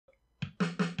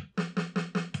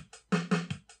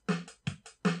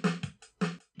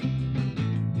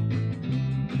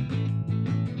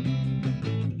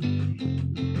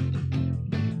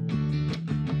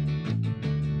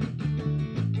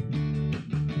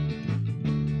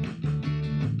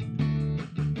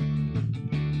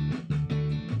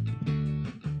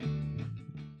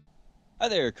Hi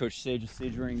there, Coach Sage of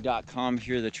SageRunning.com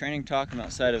here, the training talk. I'm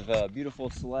outside of beautiful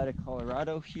Salida,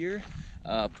 Colorado here,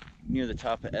 near the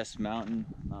top of S Mountain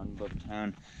above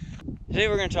town. Today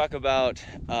we're going to talk about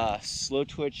slow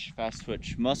twitch, fast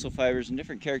twitch muscle fibers and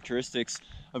different characteristics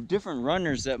of different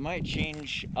runners that might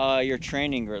change your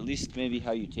training, or at least maybe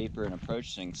how you taper and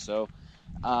approach things. So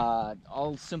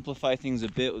I'll simplify things a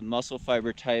bit with muscle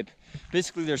fiber type.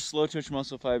 Basically, there's slow twitch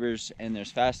muscle fibers and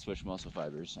there's fast twitch muscle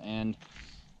fibers, and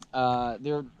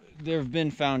there have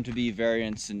been found to be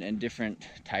variants and different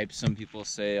types. Some people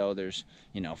say, oh, there's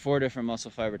 4 different muscle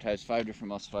fiber types, 5 different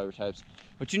muscle fiber types.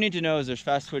 What you need to know is there's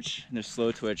fast twitch and there's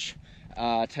slow twitch,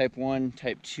 type 1,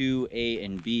 type 2, A,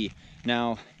 and B.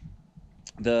 Now,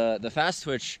 the fast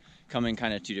twitch come in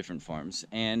kind of 2 different forms,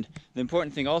 and the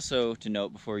important thing also to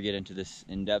note before we get into this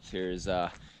in depth here is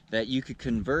that you could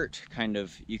convert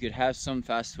you could have some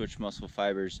fast twitch muscle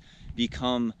fibers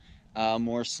become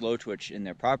more slow twitch in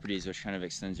their properties, which kind of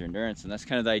extends your endurance. And that's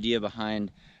kind of the idea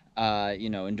behind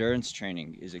endurance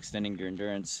training, is extending your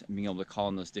endurance and being able to call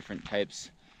in those different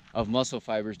types of muscle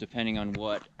fibers depending on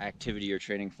what activity you're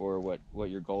training for, what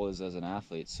your goal is as an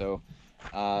athlete. So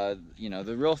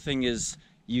the real thing is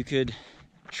you could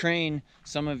train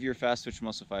some of your fast twitch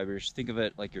muscle fibers, think of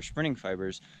it like your sprinting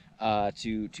fibers,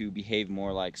 to behave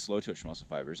more like slow twitch muscle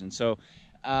fibers. And so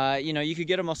you could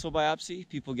get a muscle biopsy.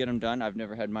 People get them done. I've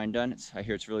never had mine done. I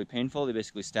hear it's really painful. They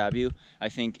basically stab you, I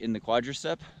think, in the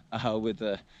quadricep with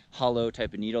a hollow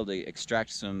type of needle to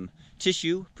extract some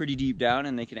tissue pretty deep down,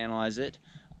 and they can analyze it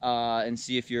and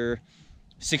see if you're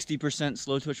 60%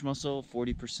 slow twitch muscle,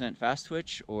 40% fast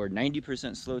twitch, or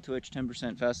 90% slow twitch,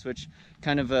 10% fast twitch,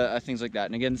 kind of things like that.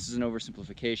 And again, this is an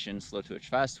oversimplification, slow twitch,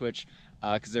 fast twitch,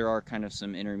 because there are kind of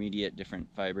some intermediate different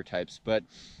fiber types. But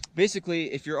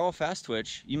basically, if you're all fast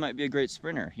twitch, you might be a great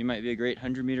sprinter. You might be a great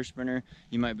 100-meter sprinter.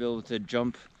 You might be able to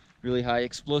jump really high.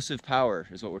 Explosive power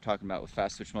is what we're talking about with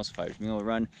fast twitch muscle fibers. Being able to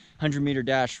run 100-meter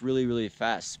dash really, really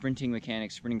fast. Sprinting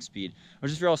mechanics, sprinting speed. Or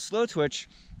just if you're all slow twitch,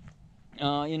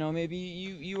 maybe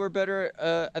you are better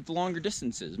at the longer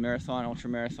distances, marathon, ultra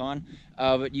marathon,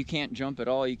 but you can't jump at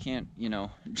all. You can't, you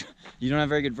don't have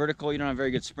very good vertical, you don't have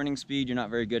very good sprinting speed, you're not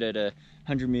very good at a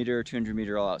 100-meter or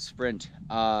 200-meter all-out sprint.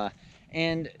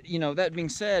 And that being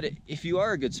said, if you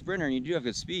are a good sprinter and you do have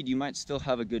good speed, you might still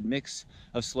have a good mix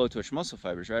of slow twitch muscle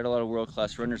fibers, right? A lot of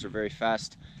world-class runners are very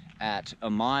fast at a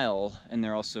mile, and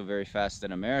they're also very fast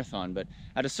at a marathon, but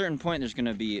at a certain point there's going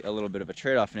to be a little bit of a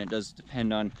trade-off, and it does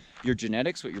depend on your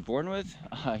genetics, what you're born with.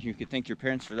 You could thank your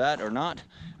parents for that or not,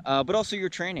 but also your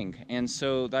training. And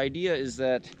so the idea is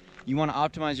that you want to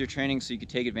optimize your training so you can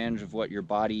take advantage of what your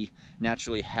body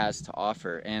naturally has to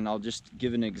offer. And I'll just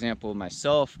give an example of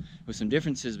myself with some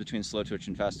differences between slow twitch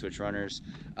and fast twitch runners.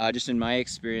 Just in my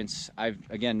experience, I've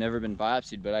again never been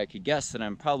biopsied, but I could guess that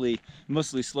I'm probably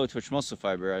mostly slow twitch muscle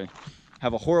fiber. I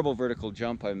have a horrible vertical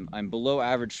jump. I'm below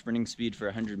average sprinting speed for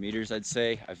 100 meters, I'd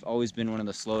say. I've always been one of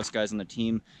the slowest guys on the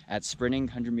team at sprinting,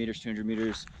 100 meters, 200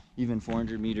 meters, even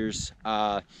 400 meters.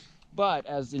 But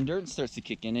as endurance starts to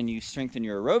kick in and you strengthen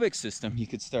your aerobic system, you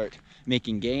could start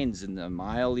making gains in the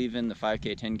mile, even the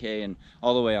 5K, 10K, and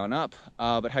all the way on up.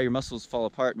 But how your muscles fall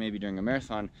apart maybe during a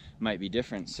marathon might be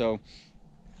different. So,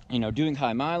 doing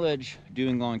high mileage,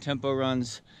 doing long tempo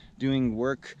runs, doing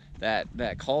work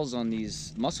that calls on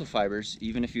these muscle fibers,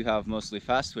 even if you have mostly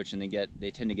fast twitch and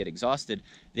they tend to get exhausted,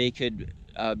 they could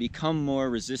become more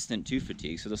resistant to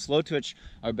fatigue. So the slow twitch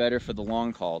are better for the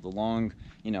long call, the long,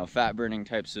 fat burning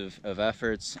types of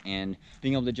efforts, and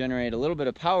being able to generate a little bit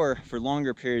of power for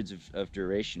longer periods of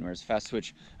duration. Whereas fast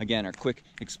twitch, again, are quick,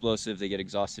 explosive, they get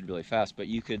exhausted really fast. But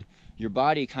your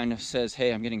body kind of says,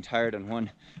 hey, I'm getting tired on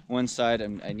one side,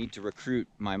 and I need to recruit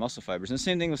my muscle fibers. And the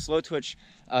same thing with slow twitch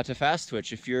to fast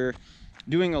twitch. If you're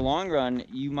doing a long run,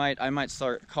 I might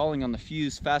start calling on the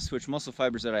few fast twitch muscle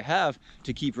fibers that I have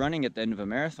to keep running at the end of a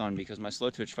marathon, because my slow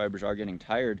twitch fibers are getting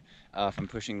tired from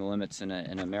pushing the limits in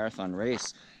a marathon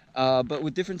race. But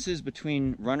with differences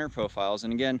between runner profiles,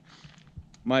 and again,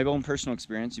 my own personal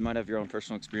experience, you might have your own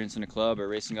personal experience in a club or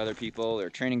racing other people or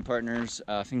training partners,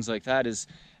 things like that, is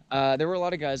there were a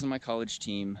lot of guys on my college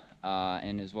team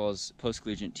and as well as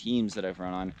post-collegiate teams that I've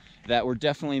run on that were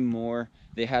definitely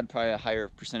they had probably a higher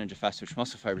percentage of fast twitch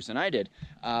muscle fibers than I did.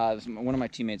 One of my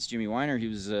teammates, Jimmy Weiner, he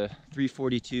was a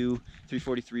 342,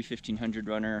 343, 1500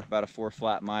 runner, about a 4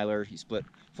 flat miler. He split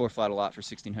 4 flat a lot for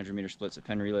 1600 meter splits at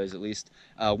Penn Relays at least.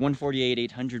 148,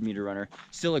 800 meter runner.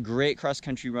 Still a great cross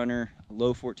country runner,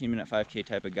 low 14-minute 5K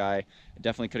type of guy.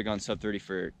 Definitely could have gone sub 30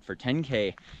 for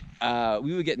 10K.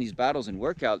 We would get in these battles and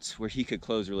workouts where he could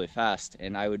close really fast,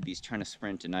 and I would be trying to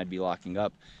sprint and I'd be locking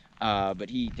up. but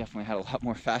he definitely had a lot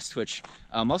more fast twitch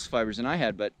muscle fibers than I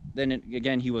had. But then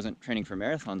again, he wasn't training for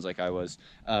marathons like I was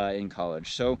in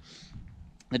college. So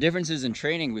the differences in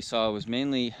training we saw was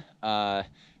mainly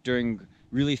during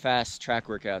really fast track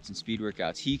workouts and speed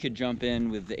workouts. He could jump in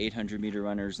with the 800-meter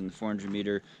runners and the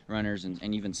 400-meter runners and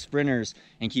even sprinters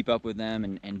and keep up with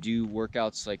them and do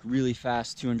workouts like really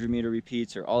fast 200-meter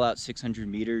repeats or all out 600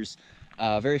 meters,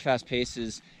 very fast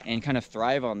paces, and kind of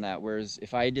thrive on that. Whereas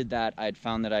if I did that, I'd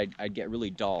found that I'd get really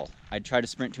dull. I'd try to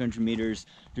sprint 200 meters,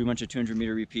 do a bunch of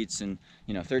 200-meter repeats in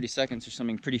 30 seconds or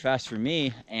something pretty fast for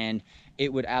me, and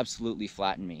it would absolutely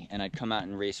flatten me, and I'd come out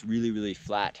and race really, really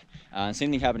flat. Same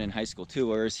thing happened in high school too,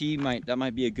 whereas that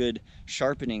might be a good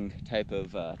sharpening type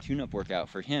of tune-up workout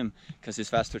for him, because his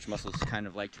fast twitch muscles kind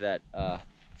of liked that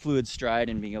fluid stride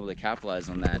and being able to capitalize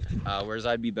on that, whereas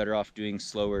I'd be better off doing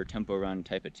slower tempo run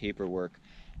type of taper work.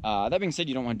 That being said,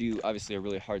 you don't want to do obviously a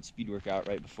really hard speed workout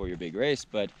right before your big race,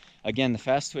 but again, the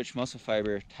fast twitch muscle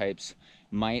fiber types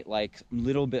might like a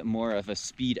little bit more of a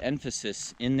speed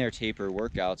emphasis in their taper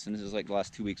workouts, and this is like the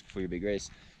last 2 weeks before your big race,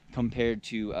 compared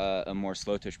to a more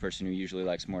slow twitch person who usually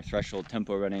likes more threshold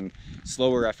tempo running,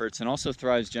 slower efforts, and also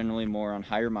thrives generally more on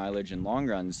higher mileage and long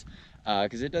runs,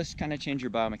 because it does kind of change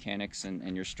your biomechanics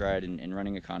and your stride and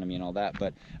running economy and all that.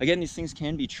 But again, these things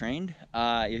can be trained.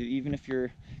 Even if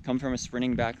you're come from a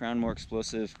sprinting background, more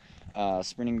explosive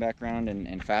sprinting background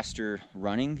and faster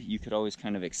running, you could always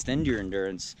kind of extend your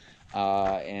endurance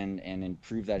and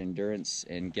improve that endurance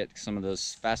and get some of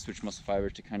those fast twitch muscle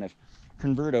fibers to kind of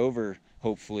convert over,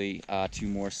 hopefully, to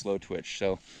more slow twitch.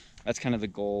 So that's kind of the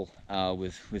goal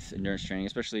with endurance training,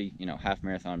 especially half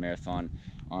marathon, marathon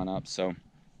on up. So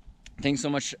thanks so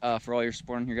much for all your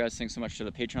support on here, guys. Thanks so much to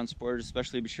the Patreon supporters,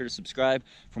 especially. Be sure to subscribe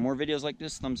for more videos like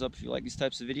this. Thumbs up if you like these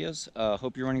types of videos.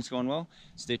 Hope your running's going well.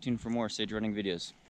 Stay tuned for more Sage running videos.